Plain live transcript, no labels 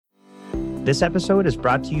This episode is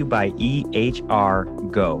brought to you by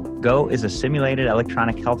EHR Go. Go is a simulated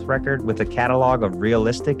electronic health record with a catalog of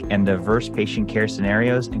realistic and diverse patient care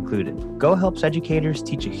scenarios included. Go helps educators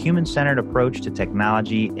teach a human-centered approach to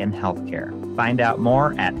technology in healthcare. Find out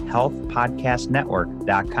more at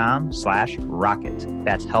healthpodcastnetwork.com/rocket.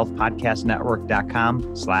 That's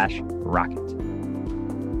healthpodcastnetwork.com/rocket.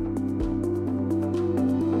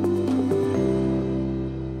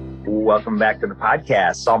 Welcome back to the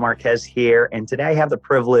podcast. Saul Marquez here, and today I have the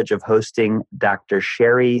privilege of hosting Dr.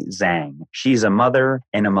 Sherry Zhang. She's a mother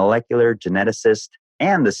and a molecular geneticist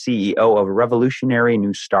and the CEO of a revolutionary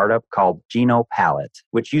new startup called GenoPalette,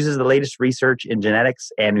 which uses the latest research in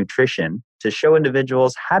genetics and nutrition to show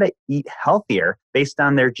individuals how to eat healthier based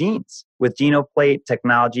on their genes. With GenoPalette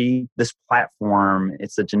technology, this platform,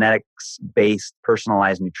 it's a genetics-based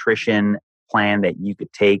personalized nutrition plan that you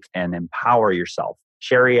could take and empower yourself.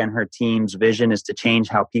 Sherry and her team's vision is to change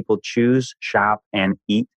how people choose, shop, and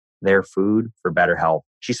eat their food for better health.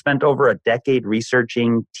 She spent over a decade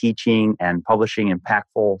researching, teaching, and publishing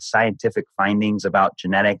impactful scientific findings about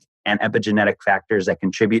genetic and epigenetic factors that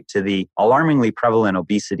contribute to the alarmingly prevalent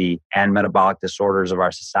obesity and metabolic disorders of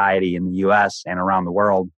our society in the US and around the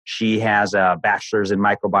world. She has a bachelor's in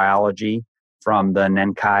microbiology from the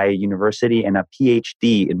Nankai University and a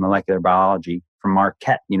PhD in molecular biology from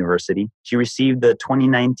Marquette University. She received the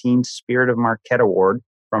 2019 Spirit of Marquette Award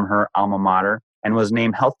from her alma mater and was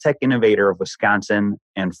named Health Tech Innovator of Wisconsin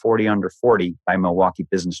and 40 Under 40 by Milwaukee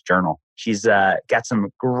Business Journal. She's got some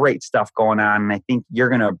great stuff going on, and I think you're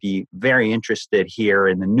going to be very interested here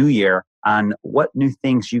in the new year on what new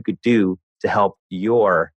things you could do to help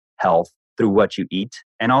your health through what you eat,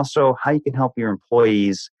 and also how you can help your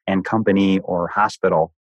employees and company or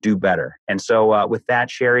hospital do better. And so with that,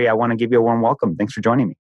 Sherry, I want to give you a warm welcome. Thanks for joining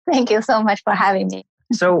me. Thank you so much for having me.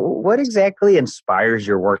 So what exactly inspires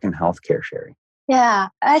your work in healthcare, Sherry? Yeah,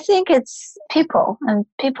 I think it's people and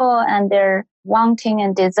their wanting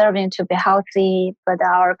and deserving to be healthy, but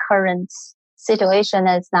our current situation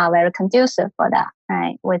is not very conducive for that,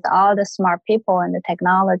 right? With all the smart people and the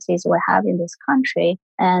technologies we have in this country,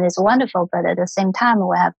 and it's wonderful, but at the same time,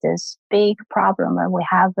 we have this big problem that we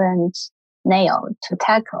haven't nailed to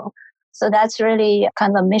tackle. So that's really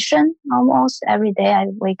kind of a mission almost every day I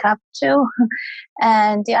wake up to.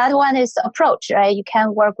 And the other one is approach, right? You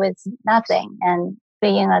can't work with nothing. And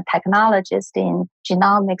being a technologist in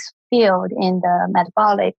genomics field, in the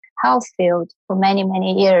metabolic health field for many,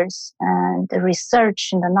 many years, and the research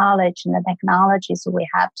and the knowledge and the technologies we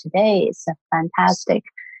have today is fantastic.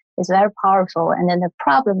 It's very powerful. And then the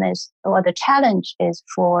problem is, or the challenge is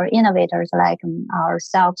for innovators like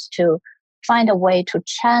ourselves to find a way to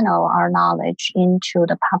channel our knowledge into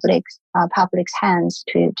the public's hands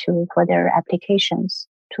for their applications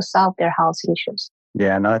to solve their health issues.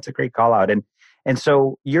 Yeah, no, that's a great call out. And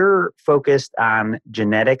so you're focused on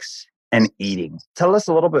genetics and eating. Tell us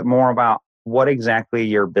a little bit more about what exactly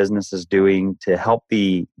your business is doing to help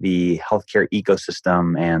the healthcare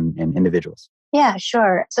ecosystem and individuals. Yeah,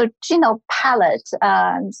 sure. So GenoPalette,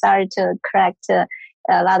 sorry to correct,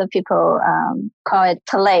 a lot of people call it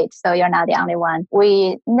palate, so you're not the only one.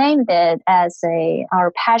 We named it as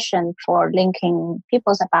our passion for linking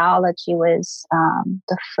people's biology with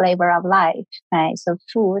the flavor of life, right? So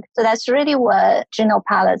food. So that's really what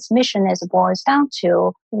GenoPalette's mission boils down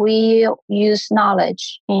to. We use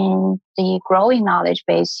knowledge in the growing knowledge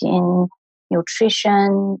base in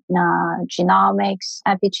nutrition, genomics,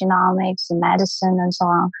 epigenomics, medicine, and so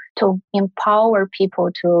on, to empower people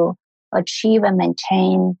to achieve and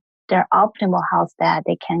maintain their optimal health that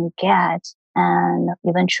they can get, and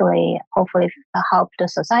eventually, hopefully, help the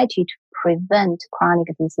society to prevent chronic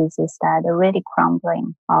diseases that are really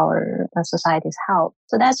crumbling our society's health.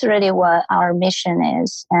 So that's really what our mission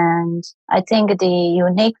is. And I think the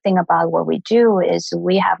unique thing about what we do is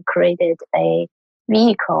we have created a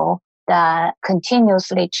vehicle that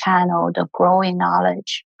continuously channel the growing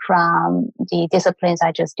knowledge from the disciplines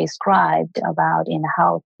I just described about in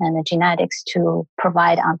health and the genetics to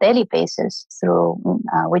provide on a daily basis through,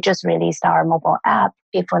 we just released our mobile app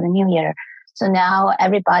before the new year. So now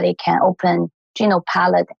everybody can open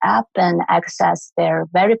GenoPalette app and access their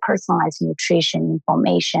very personalized nutrition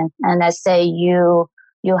information. And let's say you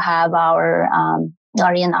have are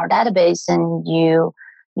in our database and you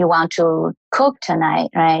want to cook tonight,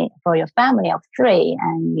 right, for your family of 3,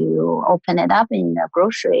 and you open it up in the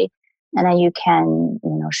grocery, and then you can,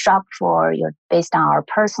 shop based on our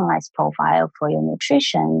personalized profile for your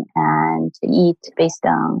nutrition and eat based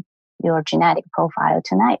on your genetic profile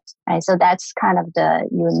tonight, right? So that's kind of the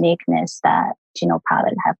uniqueness that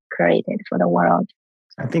GenoPalette have created for the world.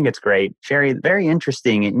 I think it's great. Sherry, very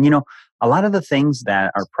interesting. And, a lot of the things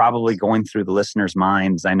that are probably going through the listeners'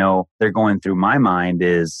 minds, I know they're going through my mind,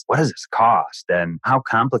 is what does this cost and how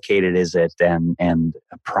complicated is it? And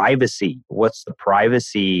privacy, what's the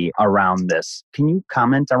privacy around this? Can you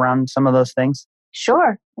comment around some of those things?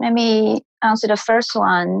 Sure. Let me answer the first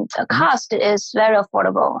one. The cost is very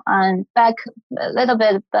affordable. And back a little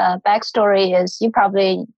bit, the backstory is you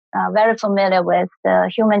probably very familiar with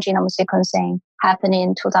the human genome sequencing happening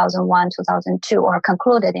in 2001, 2002, or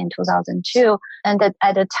concluded in 2002. And that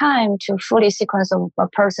at the time, to fully sequence a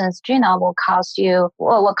person's genome will cost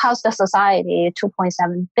the society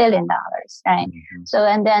 $2.7 billion, right? Mm-hmm. So,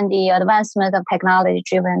 and then the advancement of technology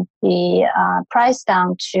driven the price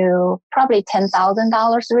down to probably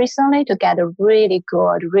 $10,000 recently to get a really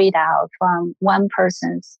good readout from one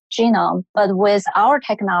person's genome. But with our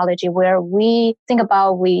technology, where we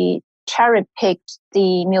cherry-picked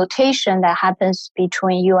the mutation that happens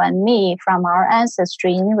between you and me from our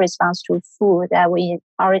ancestry in response to food that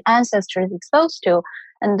our ancestors exposed to.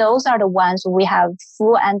 And those are the ones we have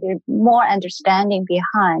more understanding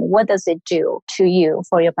behind. What does it do to you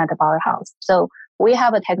for your metabolic health? So we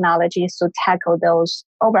have a technology to tackle those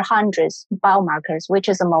over hundreds biomarkers, which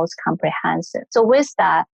is the most comprehensive. So with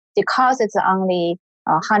that, the cost is only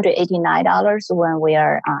 $189 when we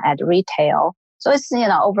are at retail. So it's,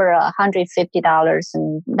 over $150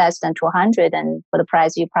 and less than $200. And for the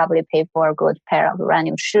price, you probably pay for a good pair of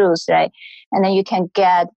running shoes, right? And then you can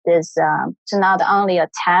get this, so not only a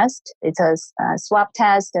test, it's a swab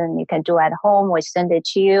test and you can do at home. We send it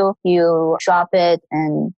to you, you drop it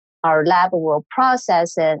and our lab will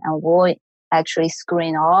process it and we'll actually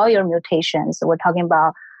screen all your mutations. So we're talking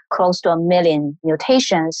about close to 1 million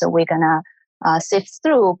mutations. So we're going to sift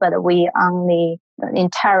through, but we only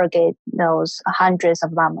interrogate those hundreds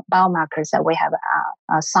of biomarkers that we have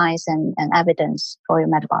science and evidence for your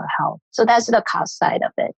metabolic health. So that's the cost side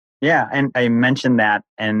of it. Yeah, and I mentioned that,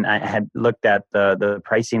 and I had looked at the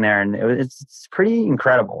pricing there, and it's pretty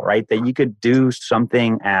incredible, right? That you could do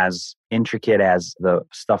something as intricate as the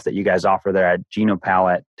stuff that you guys offer there at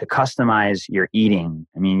GenoPalette to customize your eating.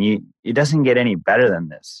 I mean, it doesn't get any better than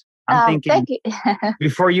this. I'm thinking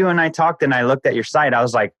before you and I talked and I looked at your site, I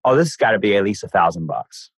was like, oh, this has got to be at least $1,000.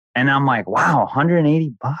 And I'm like, wow,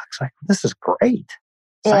 $180. Like, this is great.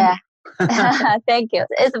 Yeah. Thank you.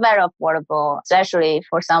 It's very affordable, especially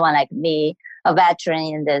for someone like me, a veteran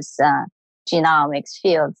in this genomics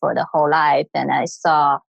field for the whole life. And I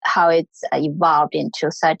saw how it's evolved into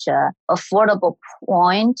such a affordable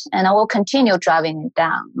point, and I will continue driving it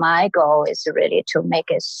down. My goal is really to make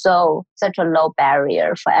it such a low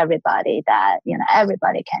barrier for everybody that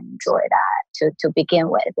everybody can enjoy that to begin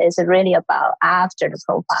with. It's really about after the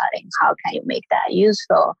profiling, how can you make that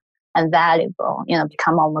useful and valuable,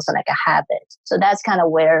 become almost like a habit. So that's kind of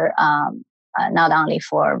where not only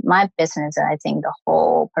for my business, I think the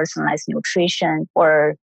whole personalized nutrition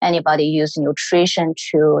or anybody use nutrition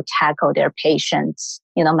to tackle their patients,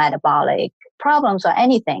 metabolic problems or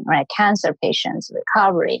anything, right? Cancer patients,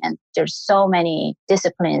 recovery. And there's so many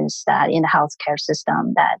disciplines that in the healthcare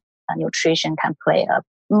system that nutrition can play a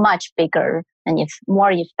much bigger and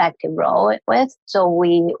more effective role with. So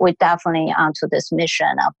we definitely onto this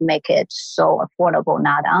mission of make it so affordable,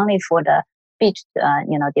 not only for the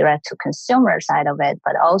direct to consumer side of it,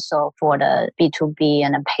 but also for the B2B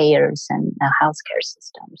and the payers and healthcare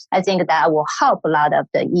systems. I think that will help a lot of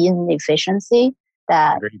the inefficiency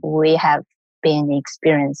that we have been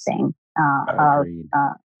experiencing of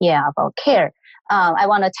our care. I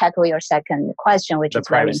want to tackle your second question, which is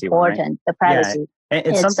very important, right? The privacy. Yeah.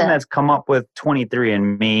 It's something that's come up with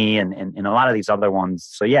 23andMe and a lot of these other ones.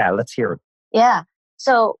 So let's hear it. Yeah.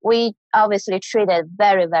 So we obviously treat it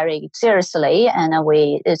very, very seriously, and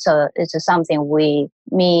it's something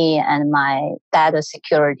me and my data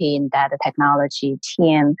security and data technology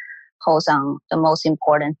team holds on the most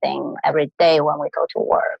important thing every day when we go to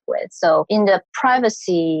work with. So in the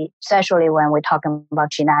privacy, especially when we're talking about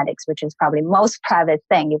genetics, which is probably most private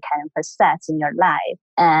thing you can possess in your life.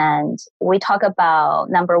 And we talk about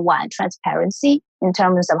number one, transparency in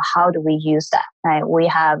terms of how do we use that, right? We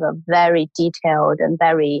have a very detailed and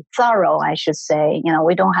very thorough, I should say,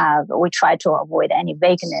 we try to avoid any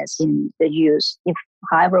vagueness in the use.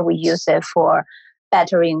 However we use it for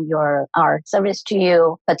bettering our service to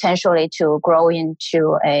you, potentially to grow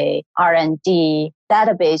into a R&D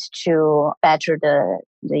database to better the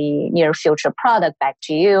near future product back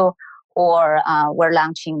to you. Or we're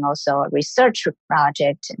launching also a research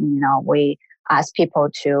project. We ask people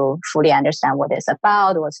to fully understand what it's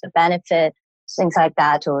about, what's the benefit, things like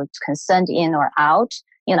that, to consent in or out.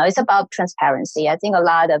 it's about transparency. I think a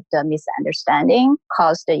lot of the misunderstanding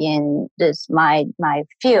caused in this my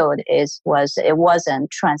field it wasn't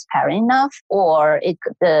transparent enough, or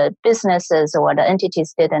the businesses or the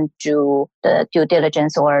entities didn't do the due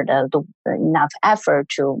diligence or the enough effort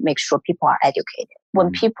to make sure people are educated.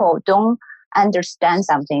 When people don't understand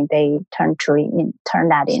something, they turn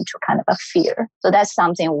that into kind of a fear. So that's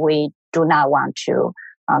something we do not want to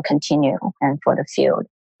continue and for the field.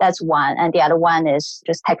 That's one. And the other one is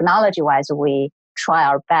just technology-wise, we try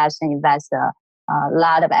our best and invest a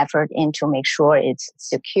lot of effort into make sure it's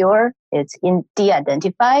secure, it's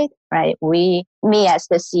de-identified, right? Me as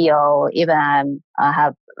the CEO, even I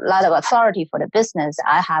have a lot of authority for the business,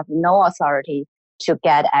 I have no authority to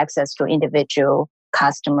get access to individual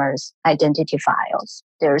customers' identity files.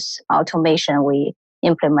 There's automation we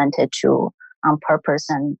implemented to on purpose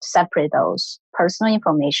and separate those personal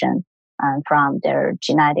information from their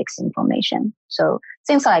genetics information. So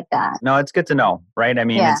things like that. No, it's good to know, right? I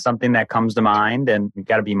mean, It's something that comes to mind and you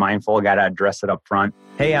got to be mindful, got to address it up front.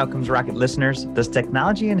 Hey, Outcomes Rocket listeners, does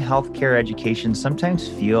technology in healthcare education sometimes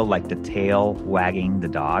feel like the tail wagging the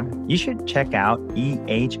dog? You should check out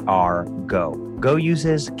EHR Go. Go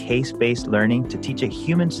uses case-based learning to teach a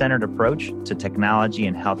human-centered approach to technology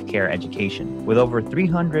and healthcare education. With over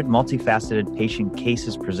 300 multifaceted patient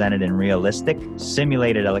cases presented in realistic,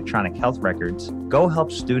 simulated electronic health records, Go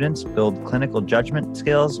helps students build clinical judgment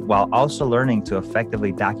skills while also learning to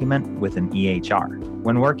effectively document with an EHR.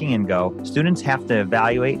 When working in Go, students have to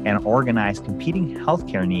evaluate and organize competing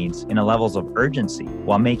healthcare needs in levels of urgency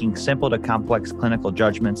while making simple to complex clinical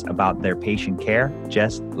judgments about their patient care,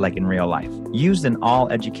 just like in real life. Used in all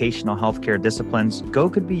educational healthcare disciplines, Go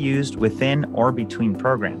could be used within or between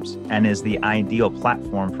programs and is the ideal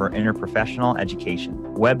platform for interprofessional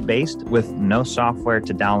education. Web-based with no software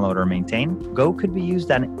to download or maintain, Go could be used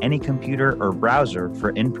on any computer or browser for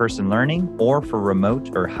in-person learning or for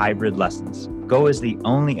remote or hybrid lessons. Go is the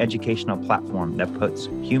only educational platform that puts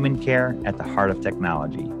human care at the heart of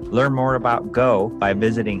technology. Learn more about Go by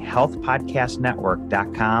visiting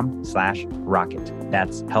healthpodcastnetwork.com/rocket.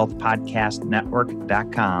 That's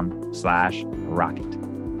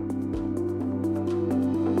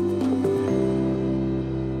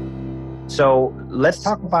healthpodcastnetwork.com/rocket. So let's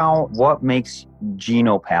talk about what makes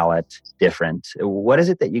GenoPalette different. What is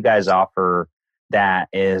it that you guys offer that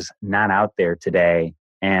is not out there today?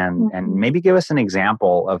 And maybe give us an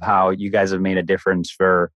example of how you guys have made a difference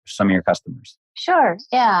for some of your customers. Sure.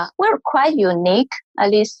 Yeah, we're quite unique,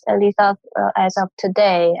 at least as of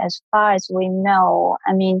today, as far as we know.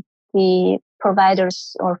 I mean, the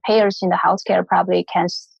providers or payers in the healthcare probably can,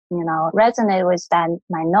 resonate with that.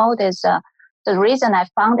 My note is the reason I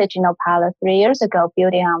founded GenoPalette 3 years ago,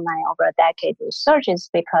 building on my over a decade research, is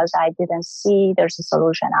because I didn't see there's a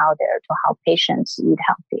solution out there to help patients eat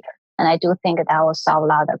healthier. And I do think that will solve a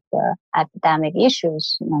lot of the epidemic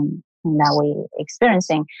issues that we're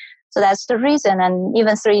experiencing. So that's the reason. And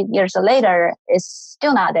even 3 years later, it's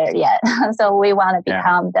still not there yet. So we want to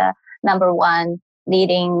become the number one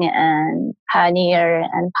leading and pioneer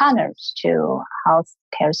and partners to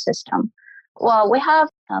healthcare system. Well, we have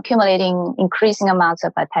accumulating increasing amounts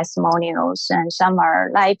of testimonials, and some are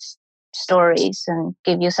life stories. And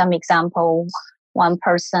give you some example. One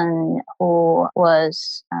person who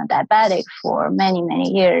was diabetic for many,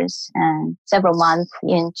 many years, and several months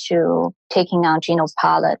into taking on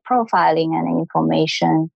GenoPalette profiling and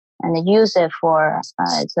information, and use it for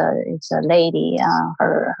it's a lady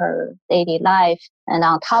her daily life, and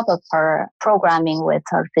on top of her programming with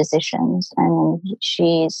her physicians, and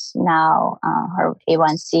she's now her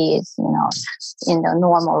A1C is in the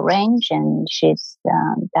normal range, and she's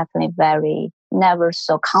definitely never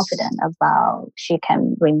so confident about she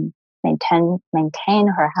can maintain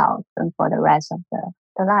her health and for the rest of the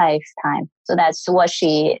lifetime. So that's what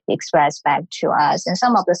she expressed back to us, and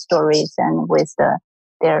some of the stories, and with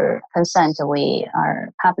their consent, we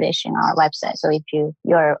are publishing our website. So if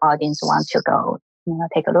your audience want to go,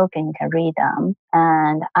 take a look and you can read them.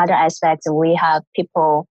 And other aspects, we have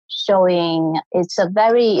people showing it's a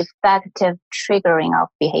very effective triggering of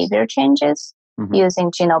behavior changes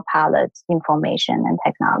using GenoPalette information and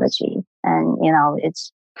technology. And,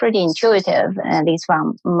 it's pretty intuitive, at least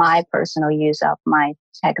from my personal use of my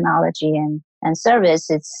technology and service.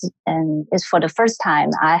 It's for the first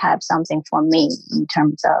time I have something for me in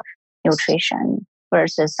terms of nutrition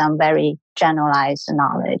versus some very generalized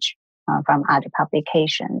knowledge from other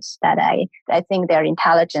publications that I think they're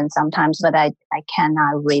intelligent sometimes, but I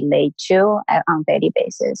cannot relate to on a daily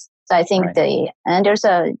basis. So I think and there's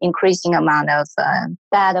an increasing amount of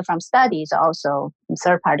data from studies, also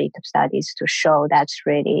third-party studies, to show that's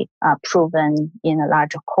really proven in a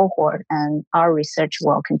larger cohort. And our research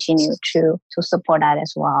will continue to support that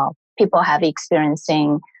as well. People have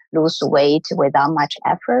experiencing lose weight without much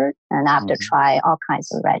effort, and after try all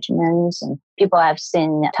kinds of regimens, and people have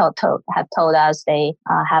told us they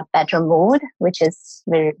have better mood, which is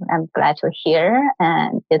I'm glad to hear,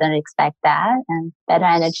 and didn't expect that, and better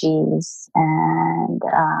energies, and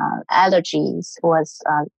allergies was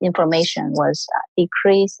inflammation was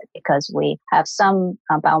decreased because we have some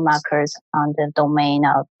biomarkers on the domain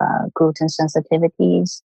of gluten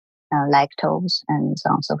sensitivities, lactose, and so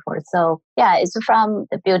on and so forth. So yeah, it's from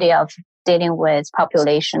the beauty of dealing with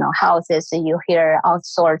populational health is you hear all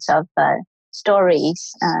sorts of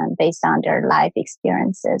stories based on their life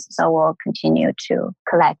experiences. So we'll continue to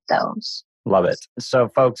collect those. Love it. So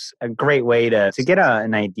folks, a great way to get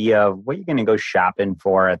an idea of what you're going to go shopping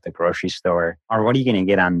for at the grocery store, or what are you going to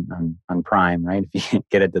get on Prime, right? If you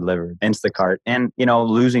get it delivered, Instacart, and,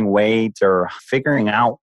 losing weight or figuring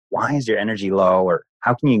out why is your energy low, or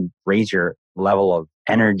how can you raise your level of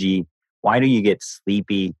energy? Why do you get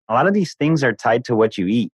sleepy? A lot of these things are tied to what you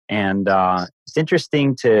eat. And it's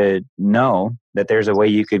interesting to know that there's a way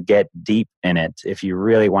you could get deep in it if you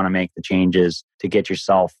really want to make the changes to get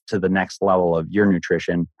yourself to the next level of your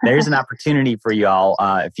nutrition. There's an opportunity for you all.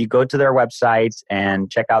 If you go to their website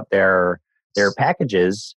and check out their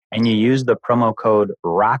packages and you use the promo code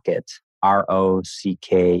ROCKET,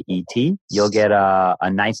 ROCKET, you'll get a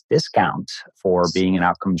nice discount for being an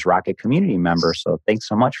Outcomes Rocket community member. So thanks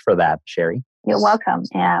so much for that, Sherry. You're welcome.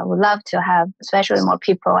 Yeah, we'd love to have especially more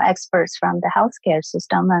people, experts from the healthcare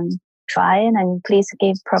system, and try it. And please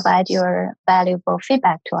provide your valuable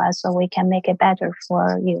feedback to us so we can make it better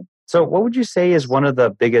for you. So what would you say is one of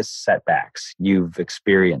the biggest setbacks you've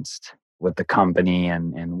experienced with the company,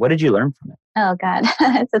 and what did you learn from it? Oh, God,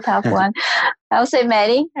 it's a tough one. I would say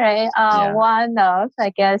many, right? One of,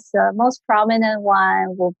 I guess, the most prominent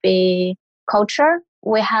one will be culture.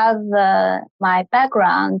 We have my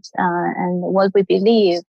background and what we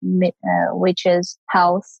believe, which is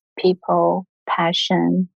health, people,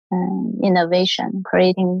 passion, and innovation,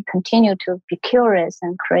 continue to be curious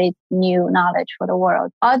and create new knowledge for the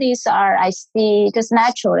world. All these are, I see, just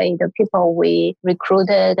naturally, the people we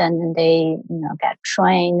recruited and they, get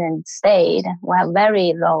trained and stayed. We have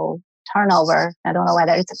very low turnover. I don't know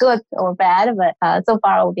whether it's good or bad, but so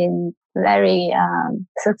far we've been very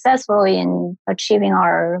successful in achieving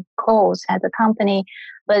our goals as a company.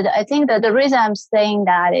 But I think that the reason I'm saying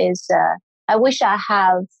that is I wish I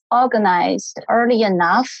have organized early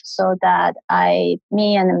enough so that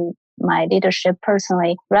me and my leadership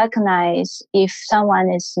personally recognize if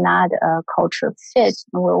someone is not a culture fit,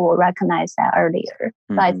 we will recognize that earlier.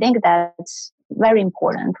 So I think that's very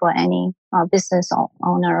important for any business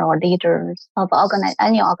owner or leaders of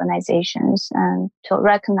any organizations, and to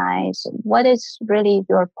recognize what is really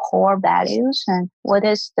your core values and what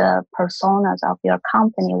is the personas of your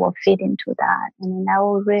company will fit into that. And that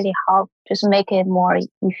will really help just make it more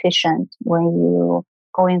efficient when you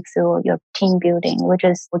going through your team building, which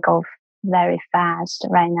is we go very fast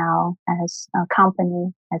right now as a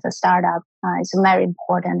company, as a startup. It's very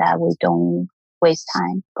important that we don't waste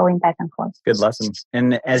time going back and forth. Good lessons.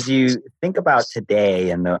 And as you think about today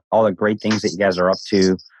and all the great things that you guys are up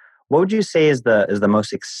to, what would you say is the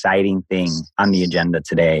most exciting thing on the agenda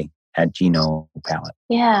today at GenoPalette?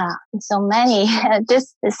 Yeah, so many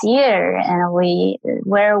this year, and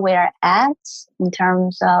where we're at in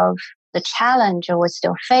terms of the challenge we're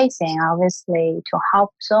still facing, obviously, to help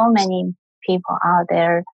so many people out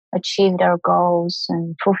there achieve their goals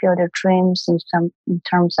and fulfill their dreams in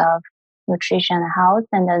terms of nutrition and health.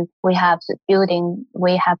 And then we have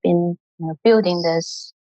been building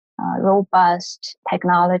this robust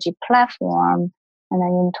technology platform. And then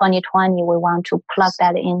in 2020, we want to plug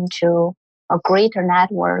that into a greater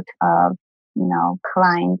network of,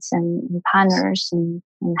 clients and partners and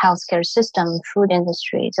healthcare system, food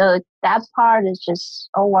industry. So that part is just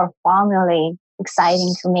overwhelmingly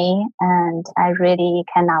exciting to me. And I really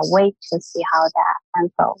cannot wait to see how that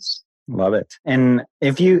unfolds. Love it. And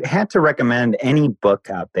if you had to recommend any book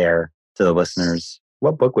out there to the listeners,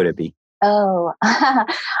 what book would it be? Oh,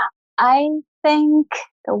 I think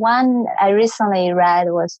the one I recently read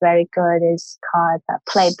was very good. It's called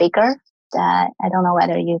Play Bigger. That I don't know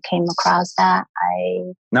whether you came across that.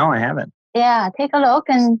 No, I haven't. Yeah, take a look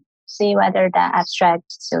and see whether that abstract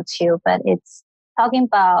suits you. But it's talking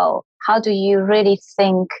about how do you really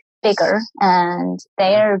think bigger and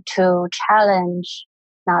dare to challenge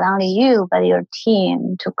not only you, but your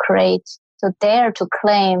team to create So dare to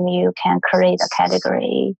claim you can create a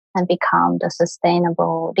category and become the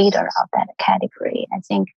sustainable leader of that category. I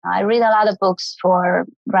think I read a lot of books for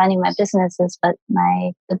running my businesses, but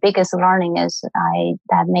the biggest learning is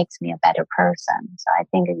that makes me a better person. So I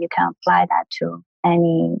think you can apply that to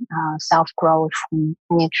any self-growth and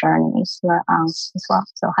any journeys you're on as well.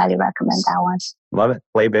 So highly recommend that one. Love it.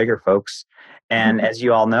 Play bigger, folks. And as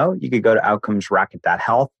you all know, you could go to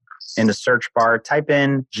outcomesrocket.health. In the search bar, type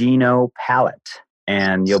in Gino Palette,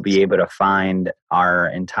 and you'll be able to find our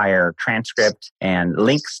entire transcript and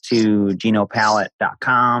links to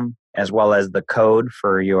ginopalette.com, as well as the code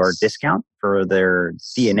for your discount for their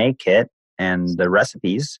DNA kit and the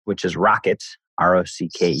recipes, which is Rocket,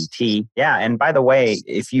 ROCKET. Yeah, and by the way,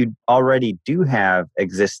 if you already do have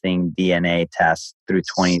existing DNA tests through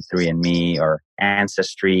 23andMe or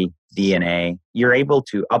Ancestry DNA, you're able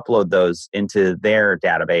to upload those into their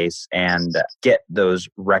database and get those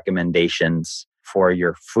recommendations for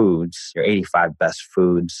your foods, your 85 best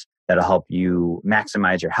foods that'll help you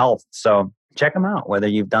maximize your health. So check them out, whether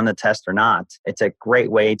you've done the test or not. It's a great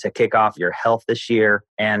way to kick off your health this year.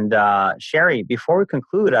 And Sherry, before we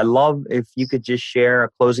conclude, I'd love if you could just share a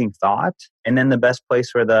closing thought and then the best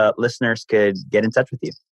place where the listeners could get in touch with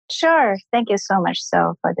you. Sure. Thank you so much,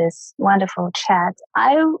 So, for this wonderful chat.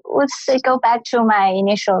 I would say go back to my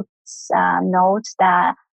initial note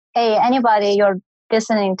that, hey, anybody you're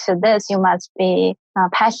listening to this, you must be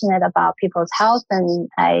passionate about people's health. And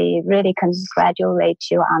I really congratulate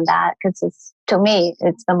you on that, because to me,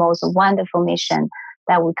 it's the most wonderful mission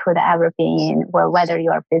that we could ever be in, whether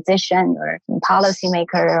you're a physician or a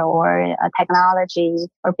policymaker or a technology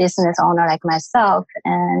or business owner like myself.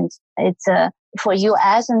 And it's for you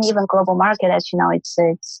as an even global market, as you know, it's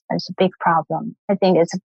a big problem. I think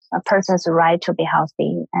it's a person's right to be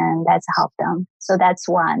healthy, and that's help them. So that's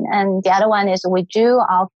one. And the other one is we do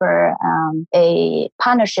offer a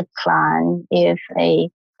partnership plan if a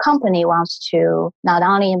company wants to not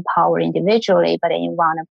only empower individually, but they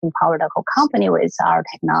want to empower the whole company with our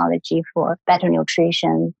technology for better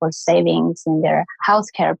nutrition, for savings in their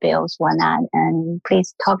healthcare bills, whatnot. And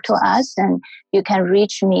please talk to us. And you can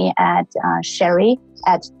reach me at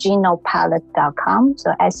sherry@ginopalette.com.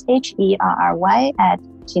 So SHERRY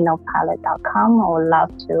 @ginopalette.com. I would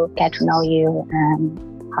love to get to know you and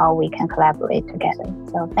how we can collaborate together.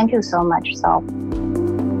 So thank you so much, Saul.